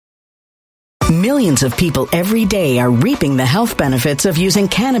Millions of people every day are reaping the health benefits of using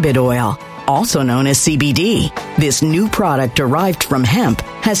cannabis oil, also known as CBD. This new product derived from hemp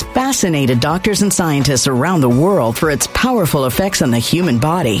has fascinated doctors and scientists around the world for its powerful effects on the human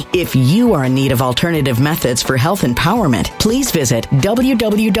body. If you are in need of alternative methods for health empowerment, please visit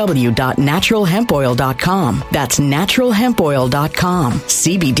www.naturalhempoil.com. That's naturalhempoil.com.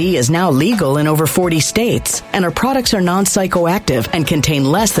 CBD is now legal in over 40 states, and our products are non-psychoactive and contain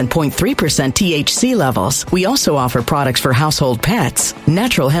less than 0.3% THC levels. We also offer products for household pets.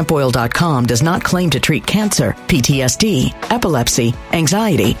 Naturalhempoil.com does not claim to treat cancer, PTSD, epilepsy,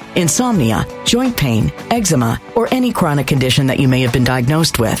 anxiety, insomnia, joint pain, eczema, or any chronic condition that you may have been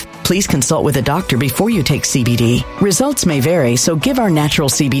diagnosed with. Please consult with a doctor before you take CBD. Results may vary, so give our natural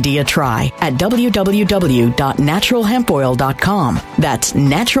CBD a try at www.naturalhempoil.com. That's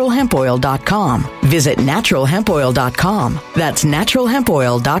naturalhempoil.com. Visit naturalhempoil.com. That's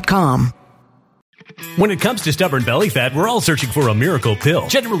naturalhempoil.com. When it comes to stubborn belly fat, we're all searching for a miracle pill.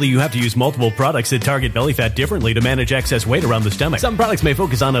 Generally, you have to use multiple products that target belly fat differently to manage excess weight around the stomach. Some products may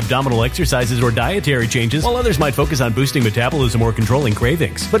focus on abdominal exercises or dietary changes, while others might focus on boosting metabolism or controlling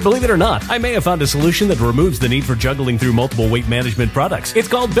cravings. But believe it or not, I may have found a solution that removes the need for juggling through multiple weight management products. It's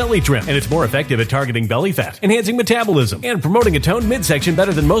called Belly Trim, and it's more effective at targeting belly fat, enhancing metabolism, and promoting a toned midsection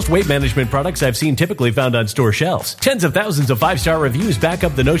better than most weight management products I've seen typically found on store shelves. Tens of thousands of 5-star reviews back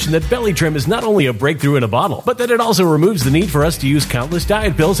up the notion that Belly Trim is not only a breakthrough in a bottle, but that it also removes the need for us to use countless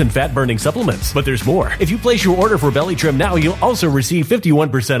diet pills and fat-burning supplements. But there's more. If you place your order for Belly Trim now, you'll also receive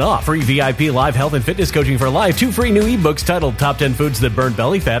 51% off, free VIP live health and fitness coaching for life, 2 free new ebooks titled Top 10 Foods That Burn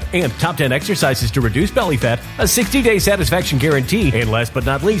Belly Fat and Top 10 Exercises to Reduce Belly Fat, a 60-day satisfaction guarantee, and last but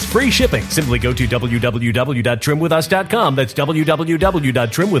not least, free shipping. Simply go to www.trimwithus.com. That's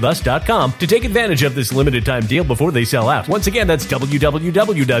www.trimwithus.com to take advantage of this limited time deal before they sell out. Once again, that's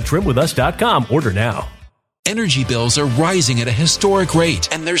www.trimwithus.com. Order now. Energy bills are rising at a historic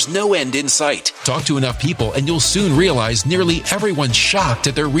rate, and there's no end in sight. Talk to enough people, and you'll soon realize nearly everyone's shocked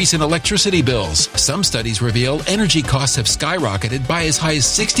at their recent electricity bills. Some studies reveal energy costs have skyrocketed by as high as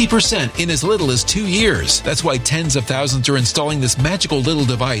 60% in as little as 2 years. That's why tens of thousands are installing this magical little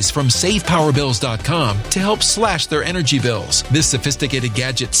device from SavePowerBills.com to help slash their energy bills. This sophisticated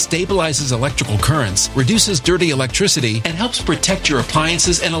gadget stabilizes electrical currents, reduces dirty electricity, and helps protect your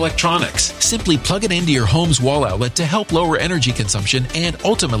appliances and electronics. Simply plug it into your home's wall outlet to help lower energy consumption and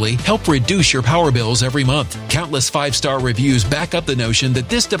ultimately help reduce your power bills every month. Countless 5-star reviews back up the notion that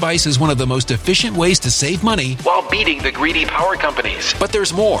this device is one of the most efficient ways to save money while beating the greedy power companies. But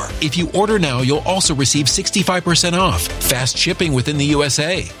there's more. If you order now, you'll also receive 65% off, fast shipping within the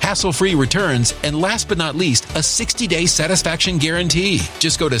USA, hassle-free returns, and last but not least, a 60-day satisfaction guarantee.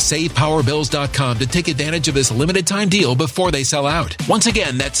 Just go to SavePowerBills.com to take advantage of this limited time deal before they sell out. Once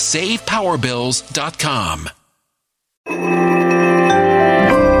again, that's SavePowerBills.com.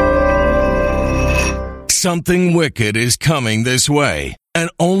 Something wicked is coming this way,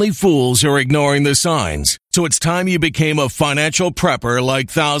 and only fools are ignoring the signs. So it's time you became a financial prepper like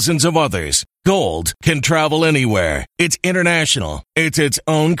thousands of others. Gold can travel anywhere. It's international. It's its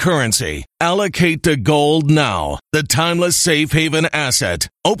own currency. Allocate to gold now, the timeless safe haven asset.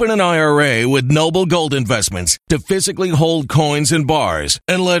 Open an IRA with Noble Gold Investments to physically hold coins and bars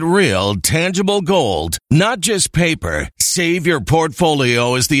and let real, tangible gold, not just paper, save your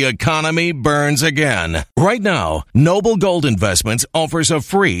portfolio as the economy burns again. Right now, Noble Gold Investments offers a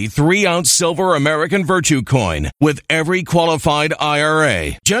free 3-ounce silver American Virtue coin with every qualified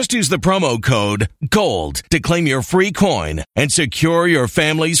IRA. Just use the promo code GOLD to claim your free coin and secure your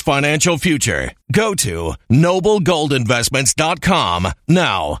family's financial future. Go to noblegoldinvestments.com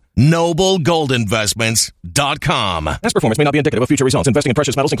now. noblegoldinvestments.com. Past performance may not be indicative of future results. Investing in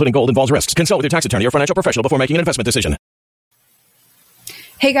precious metals, including gold, involves risks. Consult with your tax attorney or financial professional before making an investment decision.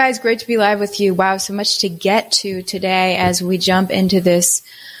 Hey guys, great to be live with you. Wow, so much to get to today as we jump into this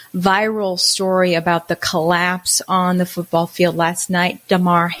viral story about the collapse on the football field last night.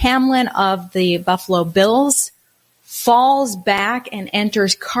 Damar Hamlin of the Buffalo Bills falls back and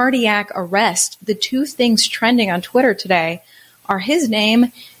enters cardiac arrest. The two things trending on Twitter today are his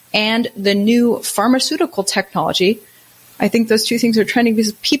name and the new pharmaceutical technology. I think those two things are trending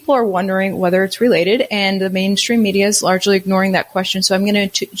because people are wondering whether it's related, and the mainstream media is largely ignoring that question. So I'm going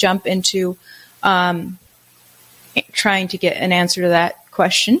to jump into trying to get an answer to that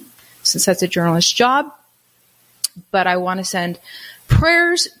question, since that's a journalist's job. But I want to send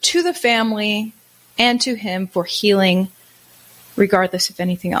prayers to the family and to him for healing, regardless of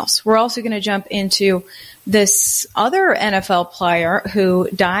anything else. We're also going to jump into this other NFL player who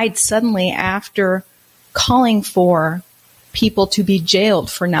died suddenly after calling for people to be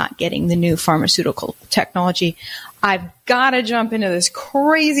jailed for not getting the new pharmaceutical technology. I've got to jump into this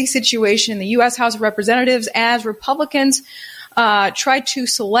crazy situation in the U.S. House of Representatives as Republicans try to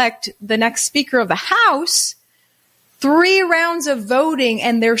select the next Speaker of the House. 3 rounds of voting,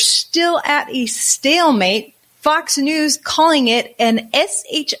 and they're still at a stalemate. Fox News calling it an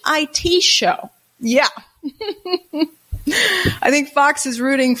SHIT show. Yeah. I think Fox is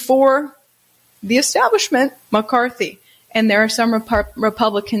rooting for the establishment, McCarthy. And there are some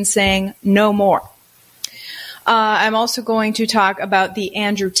Republicans saying no more. I'm also going to talk about the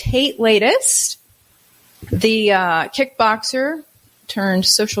Andrew Tate latest. The kickboxer turned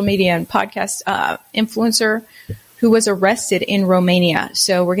social media and podcast influencer who was arrested in Romania.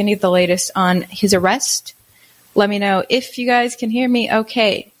 So we're going to get the latest on his arrest. Let me know if you guys can hear me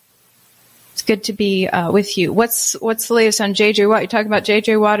okay. It's good to be with you. What's the latest on J.J. Watt? You talking about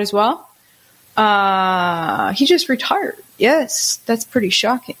J.J. Watt as well? He just retired. Yes, that's pretty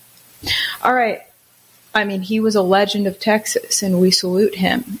shocking. All right. I mean, he was a legend of Texas, and we salute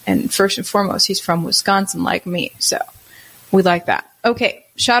him. And first and foremost, he's from Wisconsin like me, so we like that. Okay,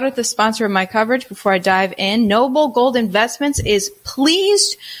 shout out the sponsor of my coverage before I dive in. Noble Gold Investments is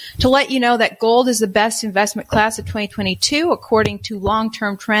pleased to let you know that gold is the best investment class of 2022. According to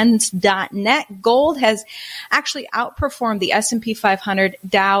longtermtrends.net, gold has actually outperformed the S&P 500,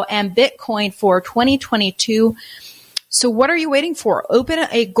 Dow, and Bitcoin for 2022. So what are you waiting for? Open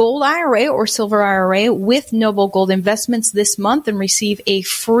a gold IRA or silver IRA with Noble Gold Investments this month and receive a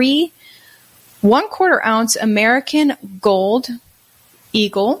free 1/4 ounce American Gold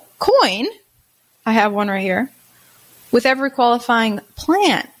Eagle coin. I have one right here with every qualifying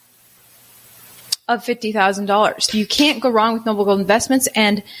plan of $50,000. You can't go wrong with Noble Gold Investments,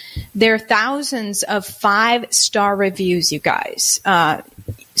 and there are thousands of 5-star reviews, you guys.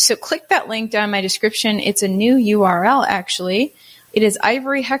 So click that link down in my description. It's a new URL, actually. It is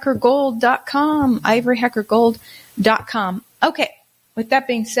ivoryhackergold.com, ivoryhackergold.com. Okay, with that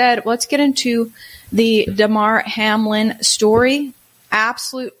being said, let's get into the Damar Hamlin story.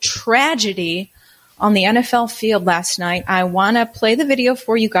 Absolute tragedy on the NFL field last night. I want to play the video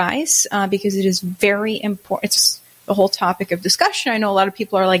for you guys because it is very important. It's the whole topic of discussion. I know a lot of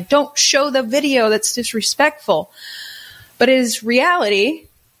people are like, don't show the video. That's disrespectful. But it is reality.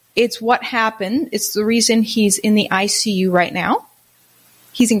 It's what happened. It's the reason he's in the ICU right now.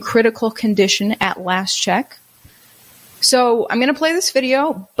 He's in critical condition at last check. So I'm going to play this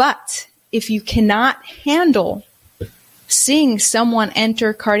video, but if you cannot handle seeing someone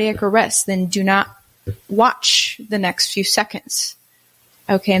enter cardiac arrest, then do not watch the next few seconds.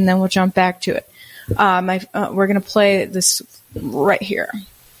 Okay, and then we'll jump back to it. We're going to play this right here.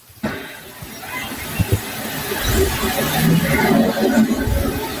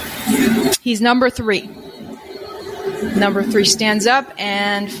 He's number 3. Number 3 stands up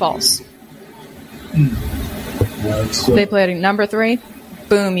and falls. They played number 3.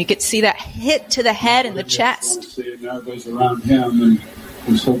 Boom, you get to see that hit to the head and the chest. It now goes around him, and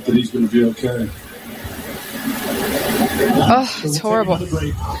let's hope that he's going to be okay. Oh, it's horrible.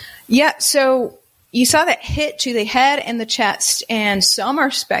 Yeah, so you saw that hit to the head and the chest, and some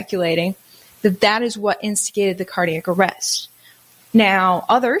are speculating that that is what instigated the cardiac arrest. Now,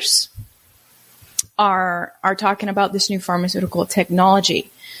 others are talking about this new pharmaceutical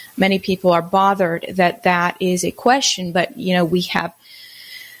technology. Many people are bothered that that is a question, but, we have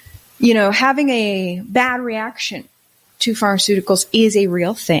having a bad reaction to pharmaceuticals is a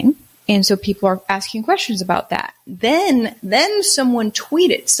real thing. And so people are asking questions about that. Then someone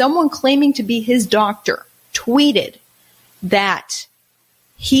claiming to be his doctor, tweeted that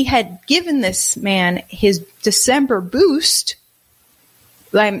he had given this man his December boost.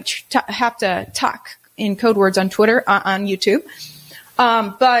 I have to talk in code words on Twitter, on YouTube.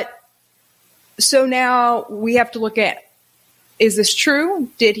 But so now we have to look at, is this true?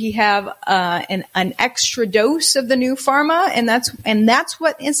 Did he have an extra dose of the new pharma, and that's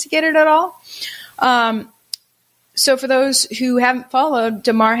what instigated it all? So for those who haven't followed,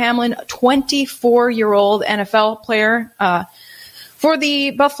 Damar Hamlin, 24-year-old NFL player for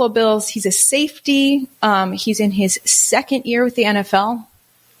the Buffalo Bills. He's a safety. He's in his 2nd year with the NFL,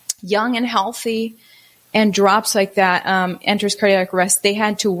 young and healthy, and drops like that, enters cardiac arrest. They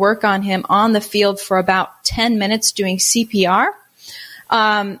had to work on him on the field for about 10 minutes doing CPR.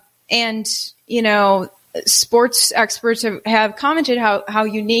 Sports experts have commented how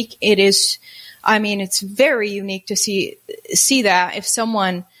unique it is. I mean, it's very unique to see that if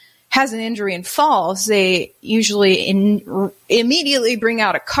someone has an injury and falls, they usually immediately bring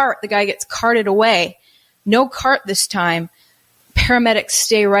out a cart. The guy gets carted away. No cart this time. paramedics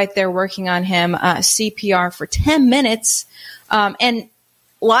stay right there working on him, CPR for 10 minutes. And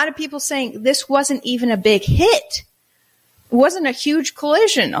a lot of people saying this wasn't even a big hit. It wasn't a huge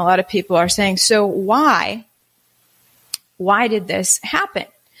collision, a lot of people are saying. So why did this happen?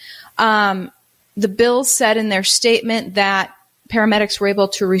 The Bills said in their statement that paramedics were able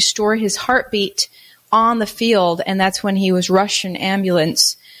to restore his heartbeat on the field, and that's when he was rushed in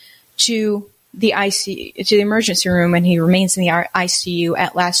ambulance to the ICU, to the emergency room, and he remains in the ICU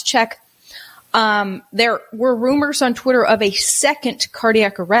at last check. There were rumors on Twitter of a second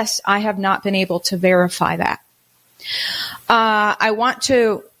cardiac arrest. I have not been able to verify that. I want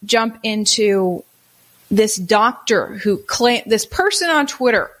to jump into this doctor this person on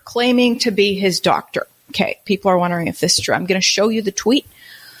Twitter claiming to be his doctor. Okay, people are wondering if this is true. I'm going to show you the tweet.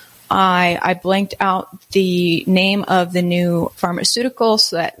 I blanked out the name of the new pharmaceutical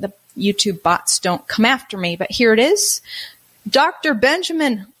so that the YouTube bots don't come after me, but here it is. Dr.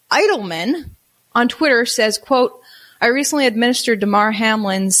 Benjamin Edelman on Twitter says, quote, I recently administered Damar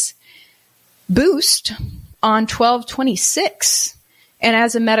Hamlin's boost on 12/26. And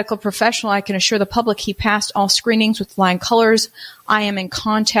as a medical professional, I can assure the public he passed all screenings with flying colors. I am in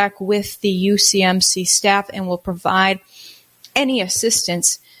contact with the UCMC staff and will provide any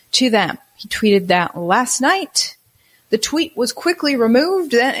assistance to them. He tweeted that last night. The tweet was quickly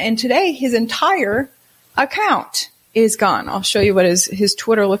removed, and today his entire account is gone. I'll show you what his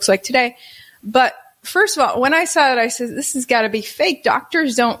Twitter looks like today. But first of all, when I saw it, I said, this has got to be fake.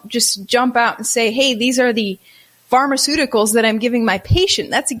 Doctors don't just jump out and say, hey, these are the pharmaceuticals that I'm giving my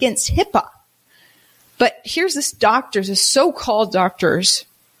patient. That's against HIPAA. But here's this so-called doctor's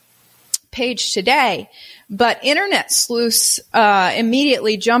page today. But internet sleuths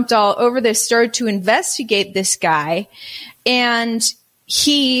immediately jumped all over this, started to investigate this guy, and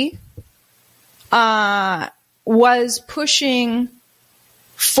he was pushing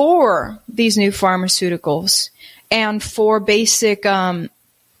for these new pharmaceuticals and for basic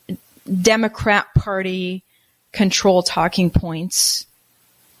Democrat Party control talking points.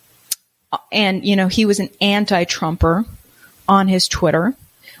 And, he was an anti-Trumper on his Twitter,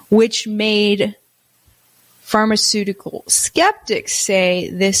 which made pharmaceutical skeptics say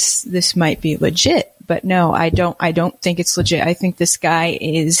this might be legit. But no, I don't think it's legit. I think this guy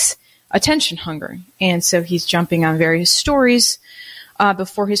is attention hungry. And so he's jumping on various stories.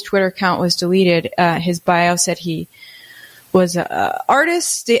 Before his Twitter account was deleted, his bio said he was an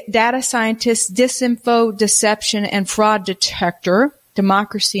artist, data scientist, disinfo, deception, and fraud detector,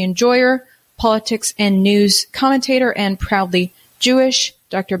 democracy enjoyer, politics and news commentator, and proudly Jewish,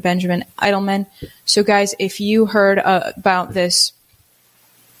 Dr. Benjamin Edelman. So guys, if you heard about this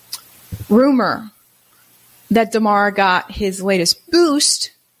rumor that Damar got his latest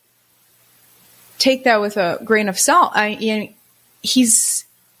boost, take that with a grain of salt.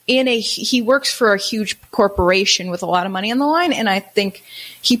 He works for a huge corporation with a lot of money on the line, and I think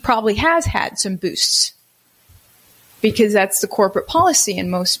he probably has had some boosts because that's the corporate policy in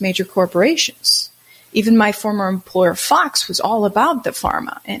most major corporations. Even my former employer, Fox, was all about the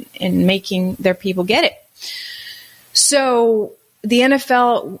pharma and making their people get it. So the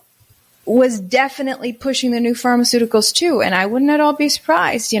NFL was definitely pushing the new pharmaceuticals too, and I wouldn't at all be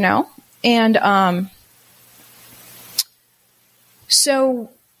surprised, And so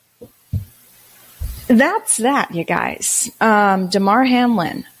that's that, you guys. Damar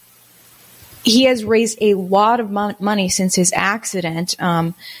Hamlin, he has raised a lot of money since his accident.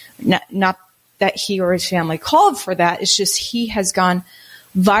 Not that he or his family called for that. It's just he has gone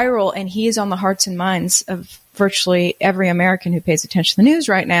viral, and he is on the hearts and minds of virtually every American who pays attention to the news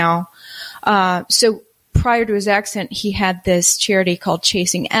right now. So prior to his accident, he had this charity called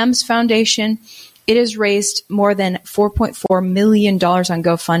Chasing M's Foundation. It has raised more than $4.4 million on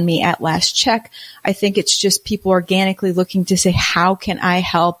GoFundMe at last check. I think it's just people organically looking to say, how can I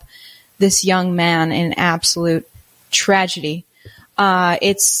help this young man in absolute tragedy?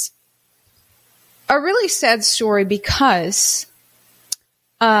 It's a really sad story because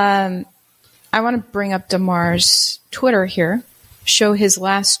I want to bring up Damar's Twitter here, show his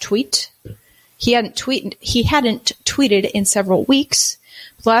last tweet. He hadn't tweeted in several weeks.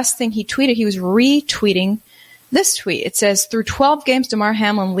 The last thing he tweeted, he was retweeting this tweet. It says, through 12 games, Damar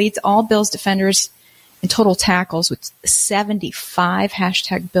Hamlin leads all Bills defenders in total tackles with 75,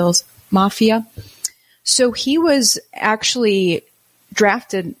 #Bills Mafia. So he was actually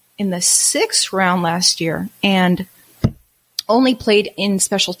drafted in the 6th round last year and only played in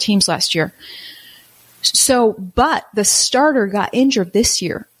special teams last year. So, but the starter got injured this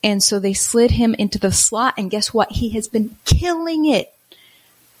year, and so they slid him into the slot, and guess what? He has been killing it.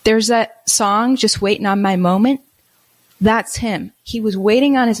 There's that song, Just Waiting on My Moment. That's him. He was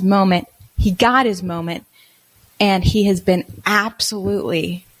waiting on his moment. He got his moment, and he has been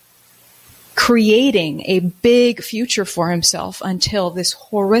absolutely creating a big future for himself until this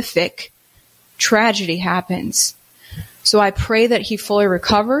horrific tragedy happens. So I pray that he fully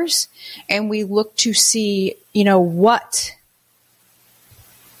recovers, and we look to see, what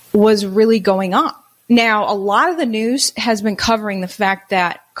was really going on. Now, a lot of the news has been covering the fact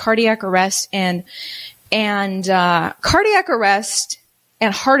that cardiac arrest and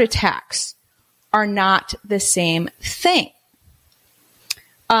heart attacks are not the same thing.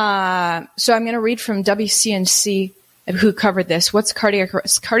 So I'm going to read from WCNC, who covered this. What's cardiac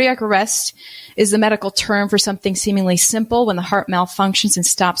arrest? Cardiac arrest is the medical term for something seemingly simple when the heart malfunctions and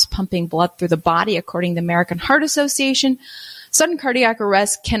stops pumping blood through the body, according to the American Heart Association. Sudden cardiac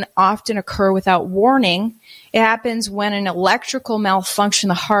arrest can often occur without warning. It happens when an electrical malfunction in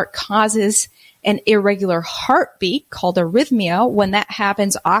the heart causes an irregular heartbeat called arrhythmia. When that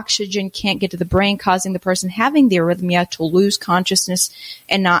happens, oxygen can't get to the brain, causing the person having the arrhythmia to lose consciousness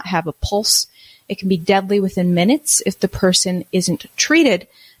and not have a pulse. It can be deadly within minutes if the person isn't treated.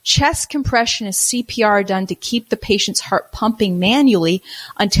 Chest compression is CPR done to keep the patient's heart pumping manually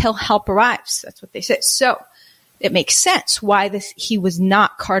until help arrives. That's what they say. So it makes sense why he was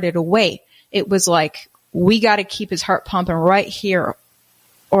not carted away. It was like, we got to keep his heart pumping right here,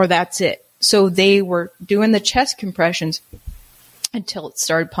 or that's it. So they were doing the chest compressions until it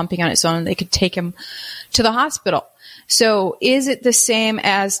started pumping on its own and they could take him to the hospital. So is it the same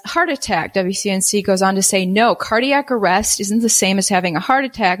as heart attack? WCNC goes on to say, no, cardiac arrest isn't the same as having a heart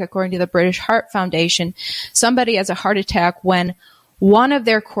attack, according to the British Heart Foundation. Somebody has a heart attack when one of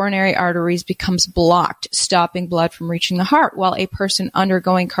their coronary arteries becomes blocked, stopping blood from reaching the heart, while a person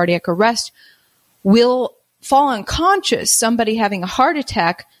undergoing cardiac arrest will fall unconscious. Somebody having a heart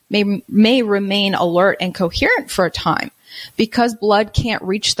attack may remain alert and coherent for a time. Because blood can't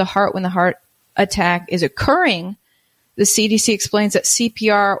reach the heart when the heart attack is occurring, the CDC explains that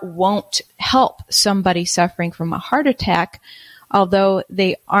CPR won't help somebody suffering from a heart attack, although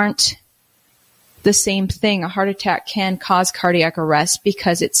they aren't the same thing. A heart attack can cause cardiac arrest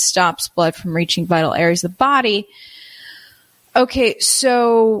because it stops blood from reaching vital areas of the body. Okay,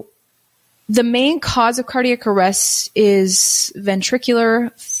 so the main cause of cardiac arrest is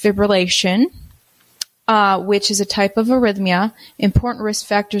ventricular fibrillation, which is a type of arrhythmia. Important risk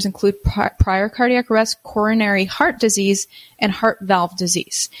factors include prior cardiac arrest, coronary heart disease, and heart valve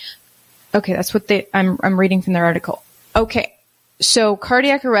disease. Okay, that's what I'm reading from their article. Okay, so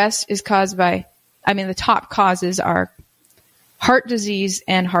cardiac arrest is caused by, the top causes are heart disease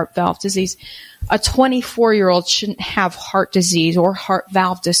and heart valve disease. A 24-year-old shouldn't have heart disease or heart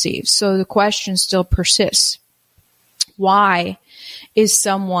valve disease. So the question still persists. Why is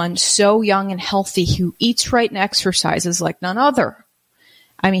someone so young and healthy who eats right and exercises like none other?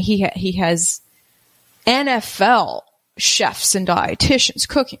 He has NFL chefs and dietitians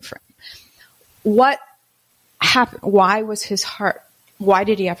cooking for him. What happened? Why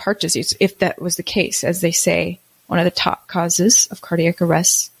did he have heart disease? If that was the case, as they say, one of the top causes of cardiac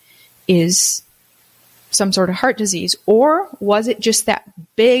arrest is some sort of heart disease, or was it just that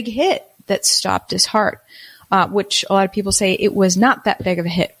big hit that stopped his heart? Which a lot of people say it was not that big of a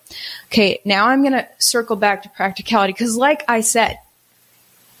hit. Okay, now I'm going to circle back to practicality because like I said,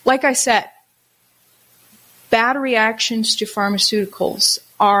 bad reactions to pharmaceuticals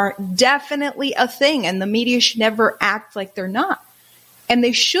are definitely a thing, and the media should never act like they're not. And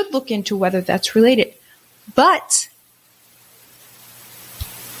they should look into whether that's related. But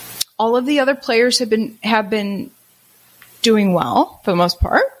all of the other players have been doing well for the most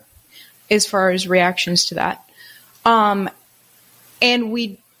part as far as reactions to that. And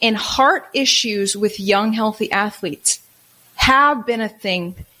heart issues with young, healthy athletes have been a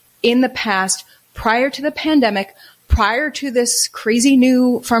thing in the past, prior to the pandemic, prior to this crazy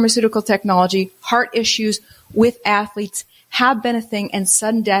new pharmaceutical technology. Heart issues with athletes have been a thing, and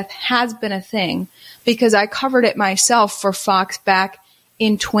sudden death has been a thing, because I covered it myself for Fox back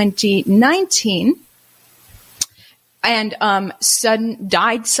in 2019. And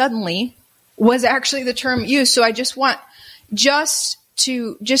died suddenly was actually the term used. So I just want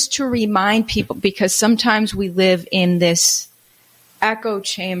to remind people, because sometimes we live in this echo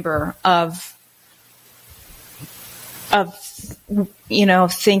chamber of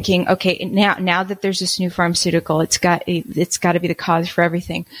thinking, okay, now that there's this new pharmaceutical, it's got to be the cause for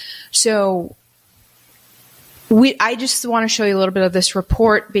everything. So I just want to show you a little bit of this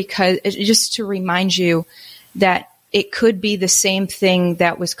report, because just to remind you that it could be the same thing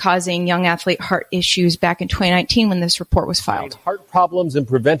that was causing young athlete heart issues back in 2019 when this report was filed. Heart problems and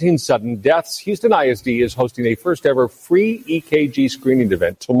preventing sudden deaths. Houston ISD is hosting a first ever free EKG screening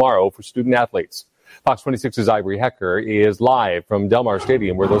event tomorrow for student athletes. Fox 26's Ivory Hecker is live from Delmar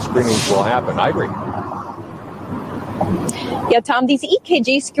Stadium where those screenings will happen. Ivory. Yeah, Tom, these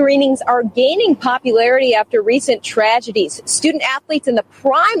EKG screenings are gaining popularity after recent tragedies. Student athletes in the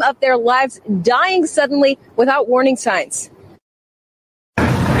prime of their lives dying suddenly without warning signs.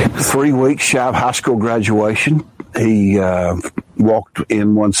 3 weeks shy of high school graduation, he walked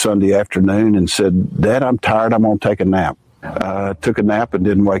in one Sunday afternoon and said, "Dad, I'm tired. I'm going to take a nap." Took a nap and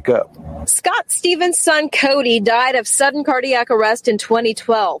didn't wake up. Scott Stevens' son, Cody, died of sudden cardiac arrest in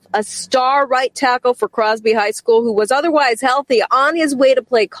 2012. A star right tackle for Crosby High School who was otherwise healthy on his way to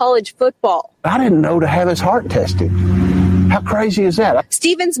play college football. I didn't know to have his heart tested. How crazy is that?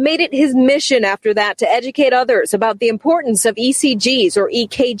 Stevens made it his mission after that to educate others about the importance of ECGs or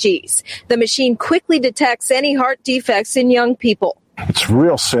EKGs. The machine quickly detects any heart defects in young people. It's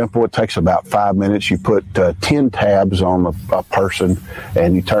real simple. It takes about 5 minutes. You put 10 tabs on a person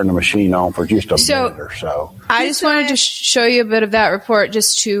and you turn the machine on for just a minute or so. I just wanted to show you a bit of that report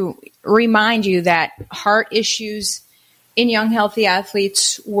just to remind you that heart issues in young, healthy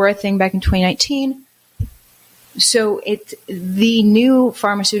athletes were a thing back in 2019. So the new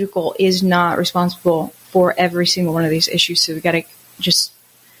pharmaceutical is not responsible for every single one of these issues. So we got to just,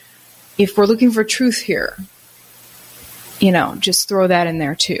 if we're looking for truth here, just throw that in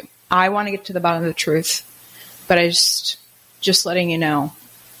there too. I want to get to the bottom of the truth, but I just letting you know.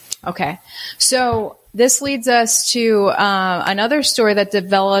 Okay. So this leads us to another story that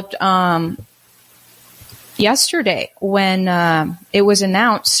developed yesterday when it was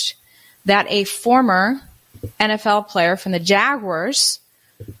announced that a former NFL player from the Jaguars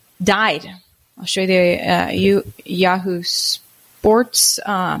died. I'll show you the Yahoo Sports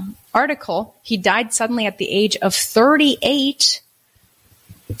article. He died suddenly at the age of 38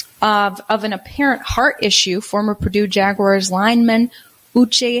 of an apparent heart issue. Former Purdue Jaguars lineman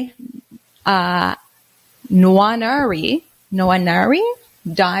Uche Nwaneri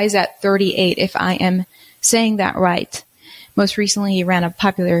dies at 38, if I am saying that right. Most recently, he ran a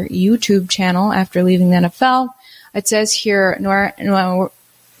popular YouTube channel after leaving the NFL. It says here,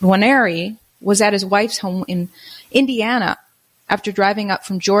 Nwaneri was at his wife's home in Indiana after driving up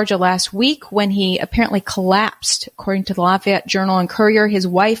from Georgia last week when he apparently collapsed. According to the Lafayette Journal and Courier, his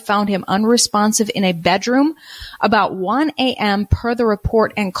wife found him unresponsive in a bedroom about 1 a.m. per the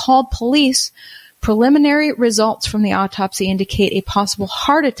report and called police. Preliminary results from the autopsy indicate a possible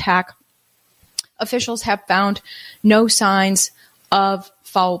heart attack. Officials have found no signs of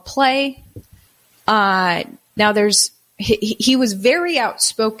foul play. Now he was very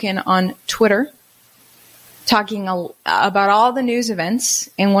outspoken on Twitter, talking about all the news events,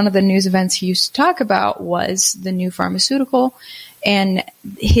 and one of the news events he used to talk about was the new pharmaceutical, and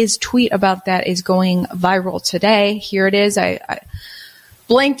his tweet about that is going viral today. Here it is. I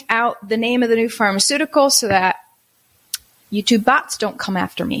blanked out the name of the new pharmaceutical so that YouTube bots don't come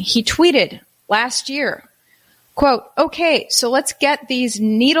after me. He tweeted last year, quote, "Okay, so let's get these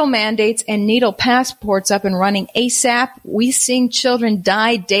needle mandates and needle passports up and running ASAP. We seeing children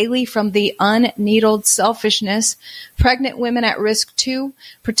die daily from the unneedled selfishness. Pregnant women at risk too.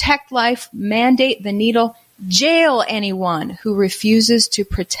 Protect life, mandate the needle, jail anyone who refuses to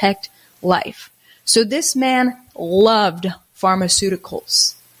protect life." So this man loved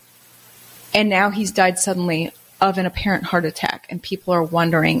pharmaceuticals. And now he's died suddenly of an apparent heart attack. And people are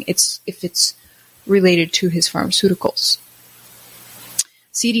wondering if it's related to his pharmaceuticals.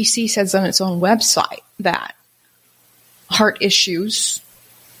 CDC says on its own website that heart issues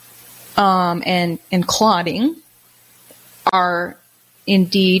and clotting are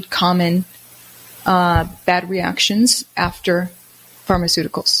indeed common bad reactions after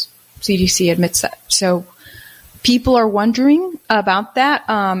pharmaceuticals. CDC admits that. So people are wondering about that.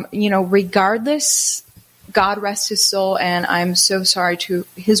 Regardless, God rest his soul, and I'm so sorry to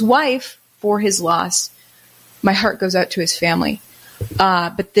his wife for his loss. My heart goes out to his family.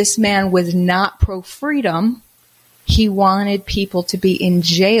 But this man was not pro-freedom. He wanted people to be in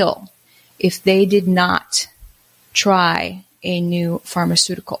jail if they did not try a new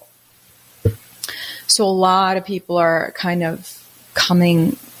pharmaceutical. So a lot of people are kind of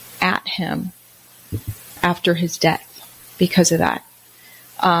coming at him after his death because of that.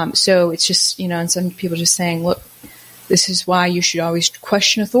 So it's just, and some people just saying, look, this is why you should always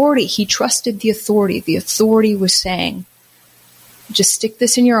question authority. He trusted the authority. The authority was saying, just stick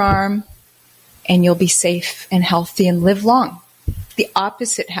this in your arm and you'll be safe and healthy and live long. The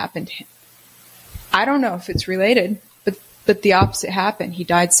opposite happened to him. I don't know if it's related, but the opposite happened. He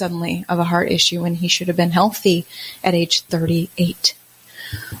died suddenly of a heart issue when he should have been healthy at age 38.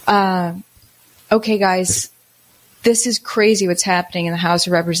 Okay, guys, this is crazy what's happening in the House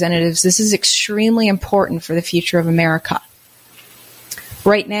of Representatives. This is extremely important for the future of America.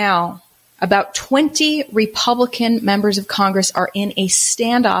 Right now, about 20 Republican members of Congress are in a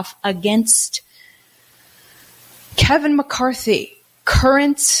standoff against Kevin McCarthy,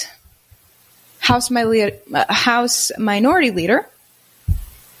 current House Minority Leader.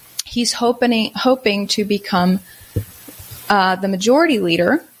 He's hoping to become the Majority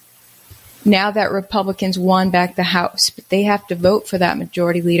Leader now that Republicans won back the House. But they have to vote for that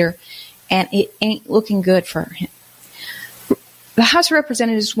Majority Leader, and it ain't looking good for him. The House of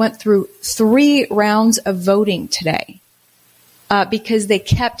Representatives went through 3 rounds of voting today because they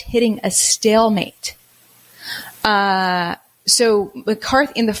kept hitting a stalemate. So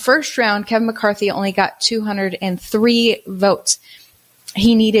McCarthy, in the first round, Kevin McCarthy only got 203 votes.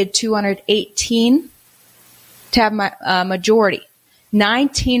 He needed 218 to have a majority.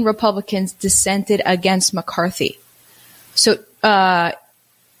 19 Republicans dissented against McCarthy. So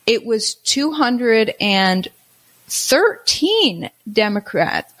it was 213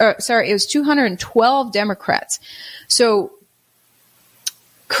 Democrats. It was 212 Democrats. So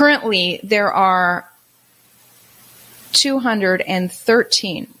currently there are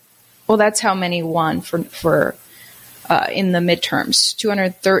 213. Well, that's how many won for in the midterms.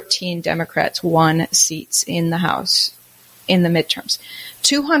 213 Democrats won seats in the House in the midterms.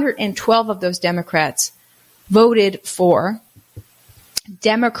 212 of those Democrats voted for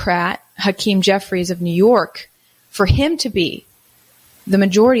Democrat Hakeem Jeffries of New York for him to be the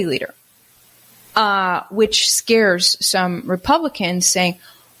Majority Leader, which scares some Republicans, saying,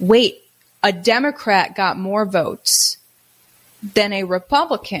 wait, a Democrat got more votes than a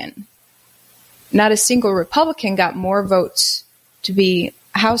Republican. Not a single Republican got more votes to be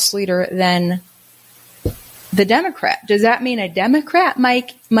House Leader than the Democrat. Does that mean a Democrat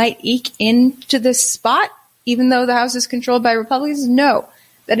might eke into this spot, even though the House is controlled by Republicans? No,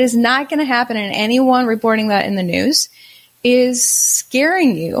 that is not going to happen. And anyone reporting that in the news is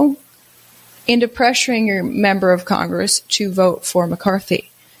scaring you into pressuring your member of Congress to vote for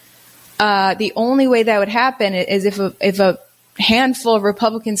McCarthy. The only way that would happen is if a handful of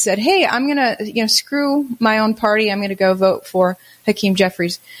Republicans said, hey, I'm going to screw my own party. I'm going to go vote for Hakeem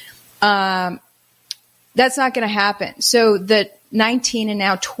Jeffries. That's not going to happen. So the 19 and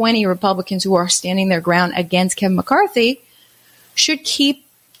now 20 Republicans who are standing their ground against Kevin McCarthy should keep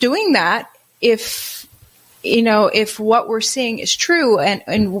doing that if what we're seeing is true.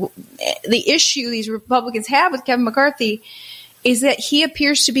 And the issue these Republicans have with Kevin McCarthy is that he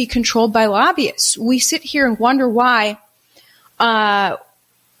appears to be controlled by lobbyists. We sit here and wonder why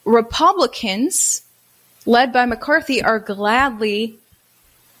Republicans led by McCarthy are gladly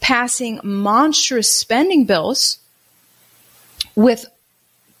passing monstrous spending bills with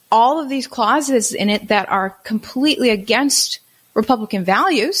all of these clauses in it that are completely against Republican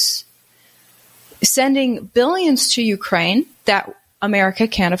values, sending billions to Ukraine that America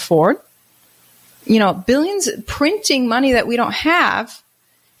can't afford, billions, printing money that we don't have,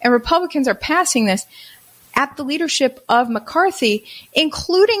 and Republicans are passing this at the leadership of McCarthy,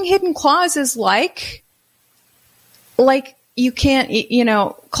 including hidden clauses like you can't,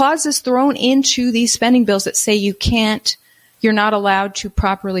 clauses thrown into these spending bills that say you're not allowed to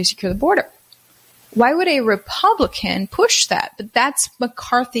properly secure the border. Why would a Republican push that? But that's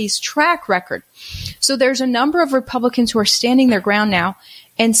McCarthy's track record. So there's a number of Republicans who are standing their ground now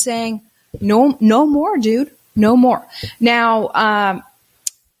and saying, no more, dude, no more. Now,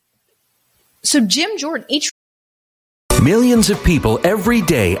 so Jim Jordan, Millions of people every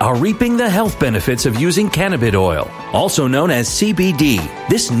day are reaping the health benefits of using cannabis oil, also known as CBD.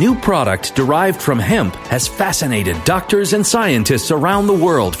 This new product derived from hemp has fascinated doctors and scientists around the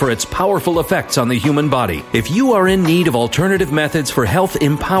world for its powerful effects on the human body. If you are in need of alternative methods for health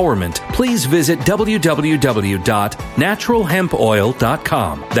empowerment, please visit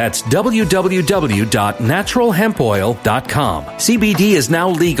www.naturalhempoil.com. That's www.naturalhempoil.com. CBD is now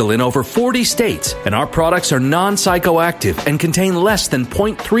legal in over 40 states, and our products are non-psychoactive and contain less than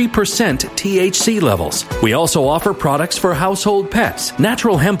 0.3% THC levels. We also offer products for household pets.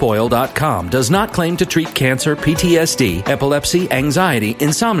 NaturalHempOil.com does not claim to treat cancer, PTSD, epilepsy, anxiety,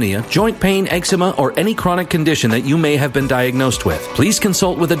 insomnia, joint pain, eczema, or any chronic condition that you may have been diagnosed with. Please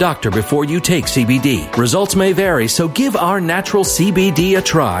consult with a doctor before you take CBD. Results may vary, so give our natural CBD a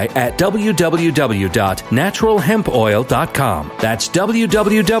try at www.naturalhempoil.com. That's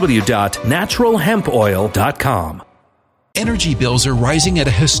www.naturalhempoil.com. Energy bills are rising at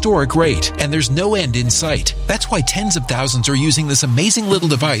a historic rate, and there's no end in sight. That's why tens of thousands are using this amazing little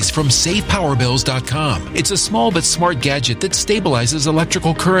device from SavePowerBills.com. It's a small but smart gadget that stabilizes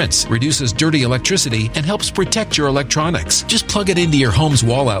electrical currents, reduces dirty electricity, and helps protect your electronics. Just plug it into your home's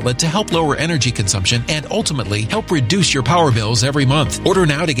wall outlet to help lower energy consumption and ultimately help reduce your power bills every month. Order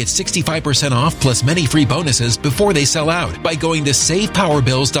now to get 65% off plus many free bonuses before they sell out by going to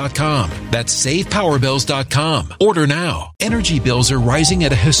SavePowerBills.com. That's SavePowerBills.com. Order now. Energy bills are rising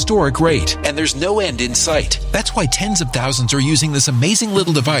at a historic rate, and there's no end in sight. That's why tens of thousands are using this amazing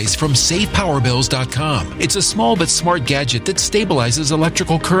little device from SavePowerBills.com. It's a small but smart gadget that stabilizes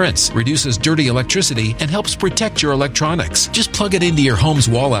electrical currents, reduces dirty electricity, and helps protect your electronics. Just plug it into your home's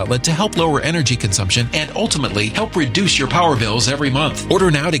wall outlet to help lower energy consumption and ultimately help reduce your power bills every month.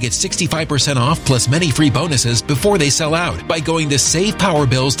 Order now to get 65% off plus many free bonuses before they sell out by going to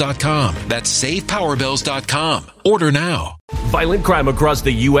SavePowerBills.com. That's SavePowerBills.com. Order now. Violent crime across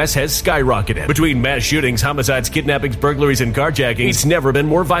the U.S. has skyrocketed. Between mass shootings, homicides, kidnappings, burglaries, and carjackings, it's never been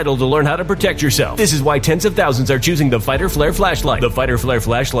more vital to learn how to protect yourself. This is why tens of thousands are choosing the Fighter Flare flashlight. The Fighter Flare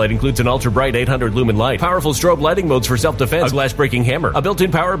flashlight includes an ultra-bright 800 lumen light, powerful strobe lighting modes for self-defense, a glass-breaking hammer, a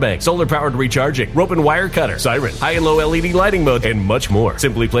built-in power bank, solar-powered recharging, rope and wire cutter, siren, high and low LED lighting mode, and much more.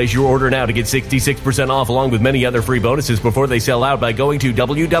 Simply place your order now to get 66% off along with many other free bonuses before they sell out by going to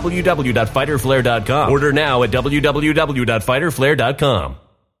www.fighterflare.com. Order now at www.fighterflare.com.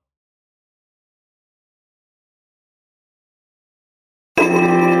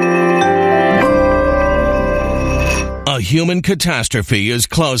 A human catastrophe is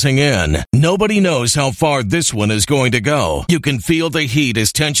closing in. Nobody knows how far this one is going to go. You can feel the heat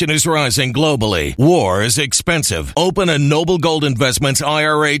as tension is rising globally. War is expensive. Open a Noble Gold Investments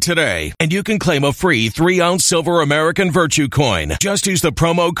IRA today, and you can claim a free 3-ounce silver American Virtue coin. Just use the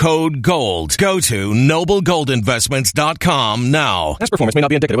promo code GOLD. Go to noblegoldinvestments.com now. Past performance may not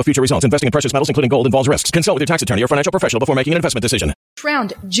be indicative of future results. Investing in precious metals, including gold, involves risks. Consult with your tax attorney or financial professional before making an investment decision.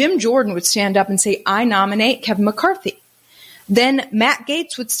 Round, Jim Jordan would stand up and say, I nominate Kevin McCarthy. Then Matt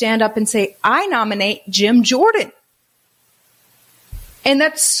Gaetz would stand up and say, I nominate Jim Jordan. And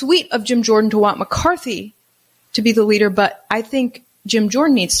that's sweet of Jim Jordan to want McCarthy to be the leader, but I think Jim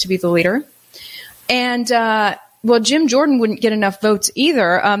Jordan needs to be the leader. And, Jim Jordan wouldn't get enough votes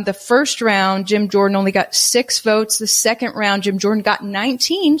either. The first round, Jim Jordan only got 6 votes. The second round, Jim Jordan got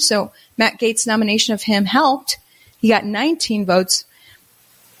 19, so Matt Gaetz' nomination of him helped. He got 19 votes.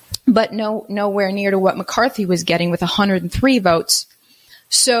 But nowhere near to what McCarthy was getting with 103 votes.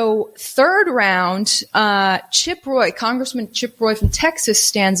 So third round, Congressman Chip Roy from Texas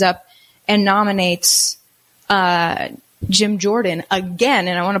stands up and nominates Jim Jordan again.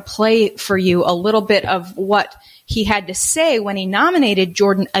 And I want to play for you a little bit of what he had to say when he nominated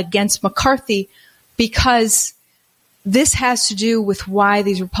Jordan against McCarthy, because this has to do with why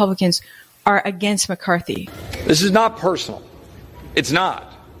these Republicans are against McCarthy. This is not personal. It's not.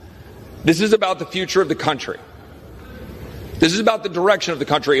 This is about the future of the country. This is about the direction of the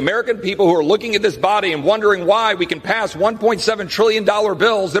country. American people who are looking at this body and wondering why we can pass $1.7 trillion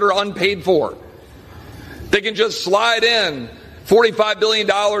bills that are unpaid for. They can just slide in $45 billion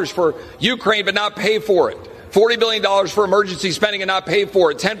for Ukraine but not pay for it. $40 billion for emergency spending and not pay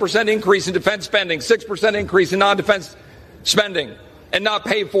for it. 10% increase in defense spending, 6% increase in non-defense spending and not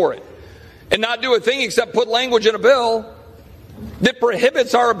pay for it. And not do a thing except put language in a bill that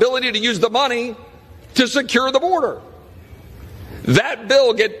prohibits our ability to use the money to secure the border. That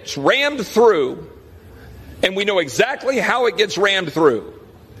bill gets rammed through, and we know exactly how it gets rammed through,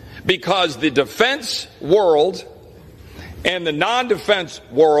 because the defense world and the non-defense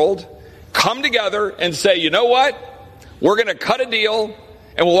world come together and say, you know what? We're going to cut a deal,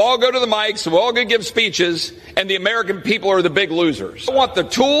 and we'll all go to the mics, and we'll all go give speeches, and the American people are the big losers. I want the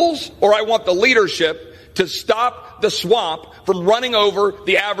tools, or I want the leadership to stop the swamp from running over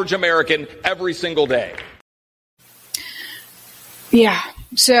the average American every single day. Yeah,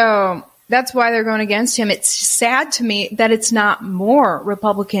 so that's why they're going against him. It's sad to me that it's not more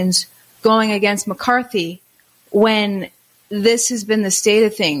Republicans going against McCarthy when this has been the state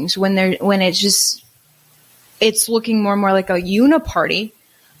of things, when it's looking more and more like a uniparty.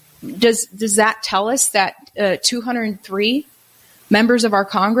 Does that tell us that 203 members of our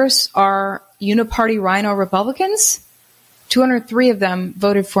Congress are uniparty rhino Republicans? 203 of them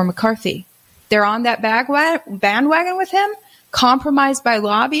voted for McCarthy. They're on that bandwagon with him, compromised by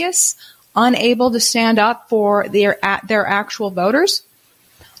lobbyists, unable to stand up for their actual voters.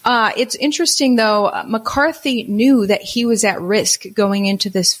 It's interesting, though, McCarthy knew that he was at risk going into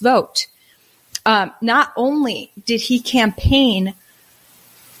this vote. Not only did he campaign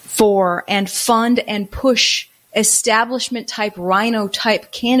for and fund and push establishment type, rhino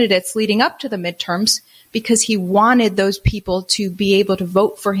type candidates leading up to the midterms because he wanted those people to be able to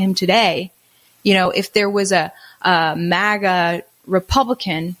vote for him today. You know, if there was a MAGA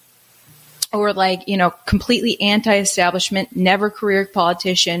Republican or like, you know, completely anti-establishment, never career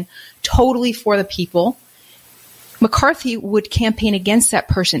politician, totally for the people, McCarthy would campaign against that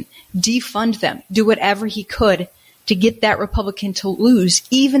person, defund them, do whatever he could to get that Republican to lose,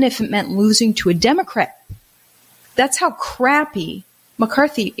 even if it meant losing to a Democrat. That's how crappy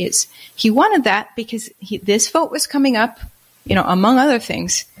McCarthy is. He wanted that because this vote was coming up, you know, among other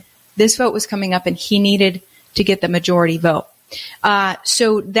things. This vote was coming up and he needed to get the majority vote.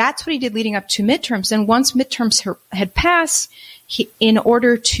 So that's what he did leading up to midterms. And once midterms had passed, in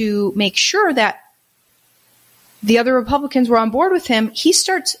order to make sure that the other Republicans were on board with him, he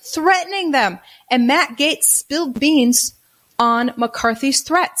starts threatening them. And Matt Gaetz spilled beans on McCarthy's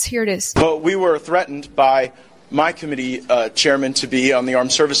threats. Here it is. Well, we were threatened by my committee chairman to be on the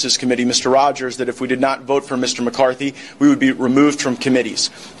Armed Services Committee, Mr. Rogers, that if we did not vote for Mr. McCarthy, we would be removed from committees.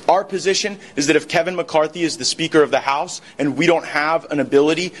 Our position is that if Kevin McCarthy is the Speaker of the House and we don't have an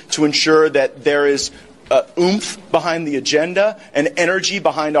ability to ensure that there is oomph behind the agenda and energy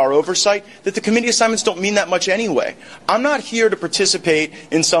behind our oversight, that the committee assignments don't mean that much anyway. I'm not here to participate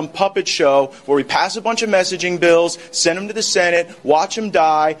in some puppet show where we pass a bunch of messaging bills, send them to the Senate, watch them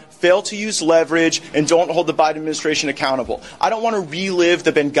die, fail to use leverage, and don't hold the Biden administration accountable. I don't want to relive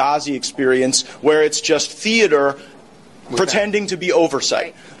the Benghazi experience where it's just theater pretending to be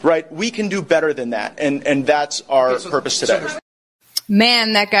oversight, right? We can do better than that, and that's our purpose today.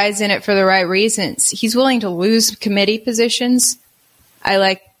 Man, that guy's in it for the right reasons. He's willing to lose committee positions. I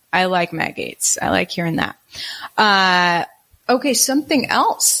like Matt Gaetz. I like hearing that. Okay, something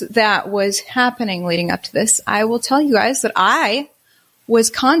else that was happening leading up to this. I will tell you guys that I was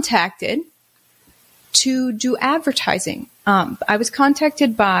contacted to do advertising. I was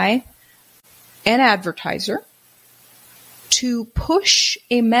contacted by an advertiser to push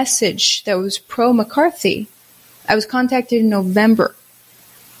a message that was pro-McCarthy. I was contacted in November.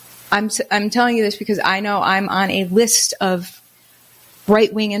 I'm telling you this because I know I'm on a list of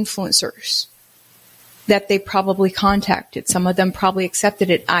right-wing influencers that they probably contacted. Some of them probably accepted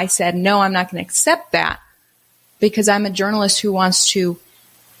it. I said, no, I'm not going to accept that because I'm a journalist who wants to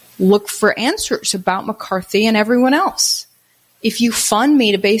look for answers about McCarthy and everyone else. If you fund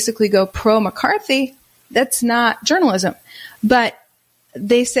me to basically go pro-McCarthy, that's not journalism. But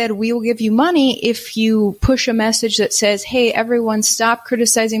they said, we will give you money if you push a message that says, hey, everyone, stop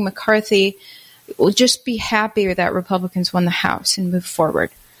criticizing McCarthy. We'll just be happy that Republicans won the House and move forward.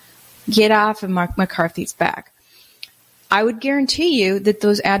 Get off of McCarthy's back. I would guarantee you that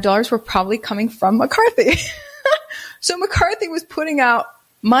those ad dollars were probably coming from McCarthy. So McCarthy was putting out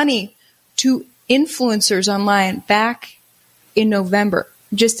money to influencers online back in November.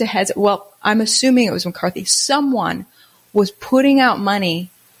 Just a heads up. Well, I'm assuming it was McCarthy. Someone was putting out money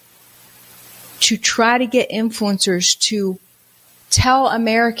to try to get influencers to tell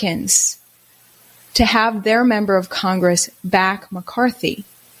Americans to have their member of Congress back McCarthy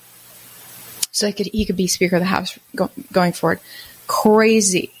so he could be Speaker of the House going forward.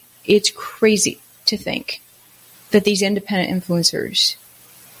 Crazy. It's crazy to think that these independent influencers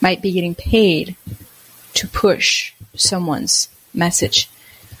might be getting paid to push someone's message.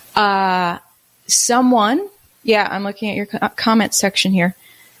 Yeah, I'm looking at your comment section here.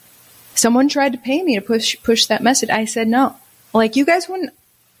 Someone tried to pay me to push that message. I said no. Like, you guys wouldn't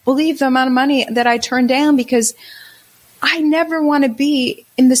believe the amount of money that I turned down because I never want to be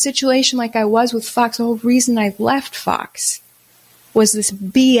in the situation like I was with Fox. The whole reason I left Fox was this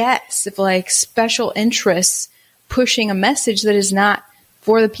BS of like special interests pushing a message that is not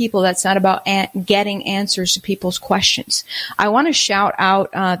for the people. That's not about getting answers to people's questions. I want to shout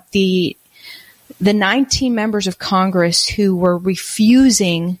out the 19 members of Congress who were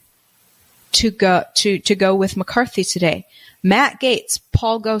refusing to go with McCarthy today. Matt Gaetz,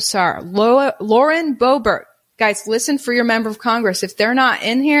 Paul Gosar, Lauren Boebert. Guys, listen for your member of Congress. If they're not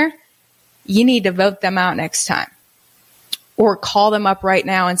in here, you need to vote them out next time. Or call them up right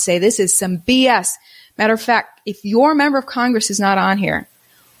now and say, this is some BS. Matter of fact, if your member of Congress is not on here,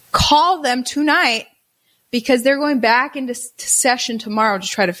 call them tonight because they're going back into session tomorrow to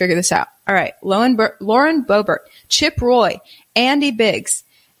try to figure this out. All right, Lauren Boebert, Chip Roy, Andy Biggs,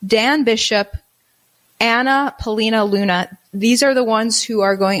 Dan Bishop, Anna Paulina Luna. These are the ones who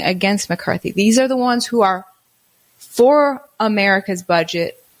are going against McCarthy. These are the ones who are for America's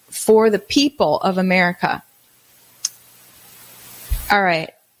budget, for the people of America. All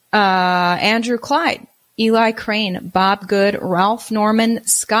right, Andrew Clyde. Eli Crane, Bob Good, Ralph Norman,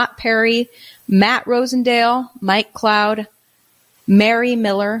 Scott Perry, Matt Rosendale, Mike Cloud, Mary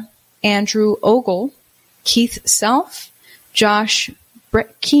Miller, Andrew Ogle, Keith Self, Josh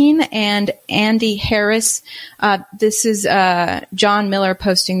Brettkeen, and Andy Harris. This is John Miller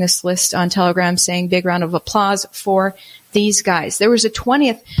posting this list on Telegram saying big round of applause for these guys. There was a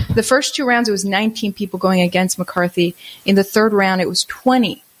 20th. The first 2 rounds, it was 19 people going against McCarthy. In the third round, it was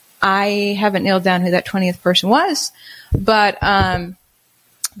 20. I haven't nailed down who that 20th person was, but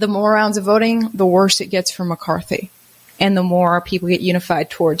the more rounds of voting, the worse it gets for McCarthy, and the more people get unified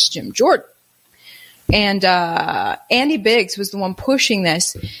towards Jim Jordan. And Andy Biggs was the one pushing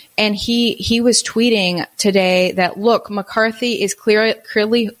this, and he was tweeting today that, look, McCarthy is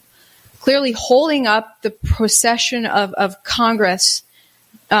clearly holding up the procession of Congress,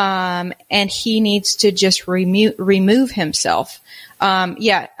 and he needs to just remove himself.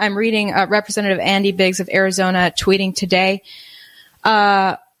 I'm reading Representative Andy Biggs of Arizona tweeting today.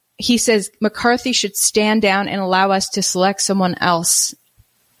 He says McCarthy should stand down and allow us to select someone else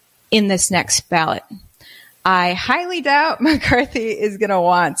in this next ballot. I highly doubt McCarthy is going to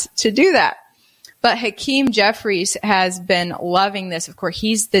want to do that. But Hakeem Jeffries has been loving this. Of course,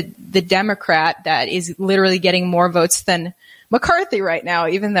 he's the Democrat that is literally getting more votes than McCarthy right now,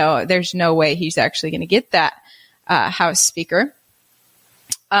 even though there's no way he's actually going to get that House Speaker.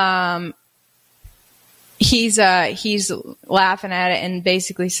 He's laughing at it and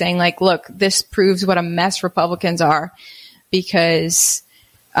basically saying, like, look, this proves what a mess Republicans are, because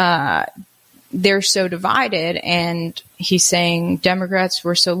they're so divided, and he's saying Democrats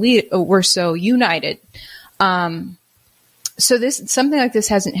were so united. So something like this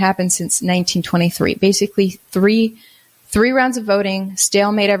hasn't happened since 1923. Basically, three rounds of voting,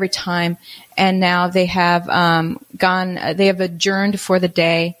 stalemate every time, and now they have they have adjourned for the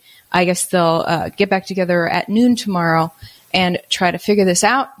day. I guess they'll get back together at noon tomorrow and try to figure this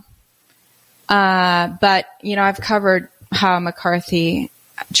out. But I've covered how McCarthy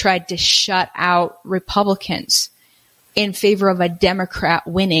tried to shut out Republicans in favor of a Democrat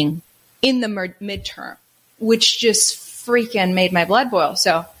winning in the midterm, which just freaking made my blood boil.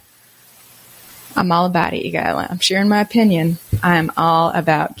 So I'm all about it, you guys. I'm sharing my opinion. I'm all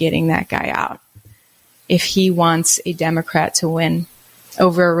about getting that guy out. If he wants a Democrat to win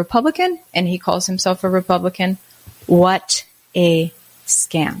over a Republican, and he calls himself a Republican, what a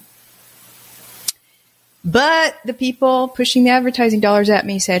scam. But the people pushing the advertising dollars at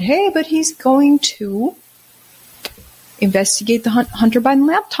me said, hey, but he's going to investigate the Hunter Biden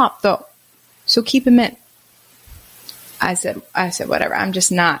laptop, though. So keep him in. I said, whatever. I'm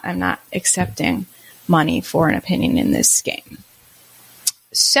not accepting money for an opinion in this game.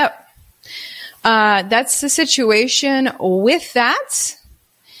 So, that's the situation with that.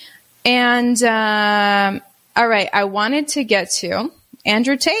 And, all right, I wanted to get to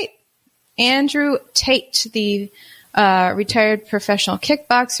Andrew Tate. Andrew Tate, the retired professional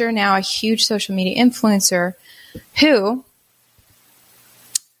kickboxer, now a huge social media influencer, who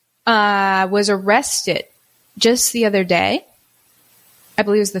was arrested just the other day. I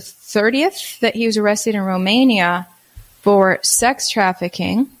believe it was the 30th that he was arrested in Romania for sex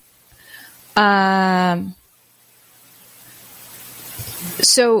trafficking.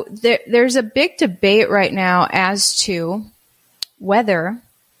 So there's a big debate right now as to whether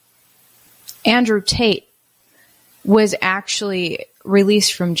Andrew Tate was actually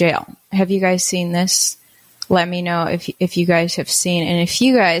released from jail. Have you guys seen this? Let me know if you guys have seen, and if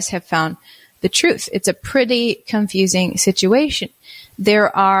you guys have found the truth. It's a pretty confusing situation.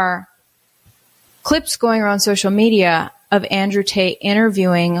 There are clips going around social media of Andrew Tate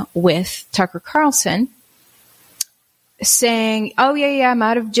interviewing with Tucker Carlson, saying, "Oh yeah, I'm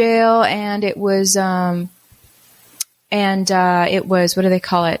out of jail, and it was, what do they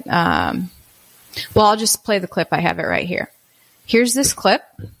call it? Well, I'll just play the clip. I have it right here. Here's this clip.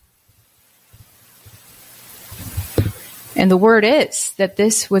 And the word is that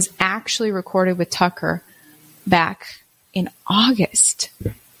this was actually recorded with Tucker back in August.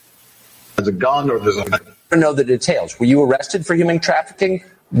 There's a gun or there's a... I don't know the details. Were you arrested for human trafficking?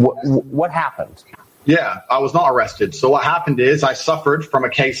 What happened? Yeah, I was not arrested. So what happened is I suffered from a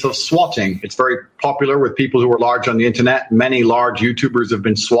case of swatting. It's very popular with people who are large on the internet. Many large YouTubers have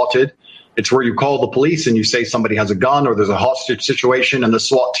been swatted. It's where you call the police and you say somebody has a gun or there's a hostage situation and the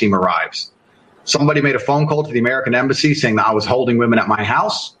SWAT team arrives. Somebody made a phone call to the American embassy saying that I was holding women at my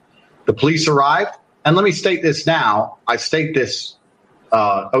house. The police arrived. And let me state this now. I state this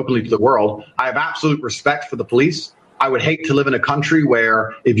openly to the world. I have absolute respect for the police. I would hate to live in a country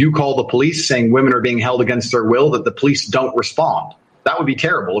where if you call the police saying women are being held against their will, that the police don't respond. That would be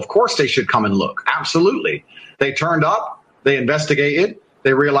terrible. Of course they should come and look. Absolutely. They turned up. They investigated.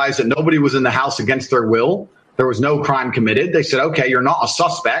 They realized that nobody was in the house against their will. There was no crime committed. They said, okay, you're not a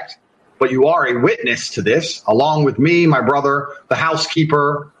suspect, but you are a witness to this, along with me, my brother, the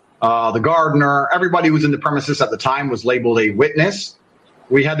housekeeper, the gardener. Everybody who was in the premises at the time was labeled a witness.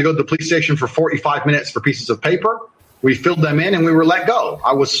 We had to go to the police station for 45 minutes for pieces of paper. We filled them in and we were let go.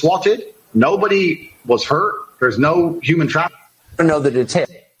 I was swatted. Nobody was hurt. There's no human trafficking. I don't know the details.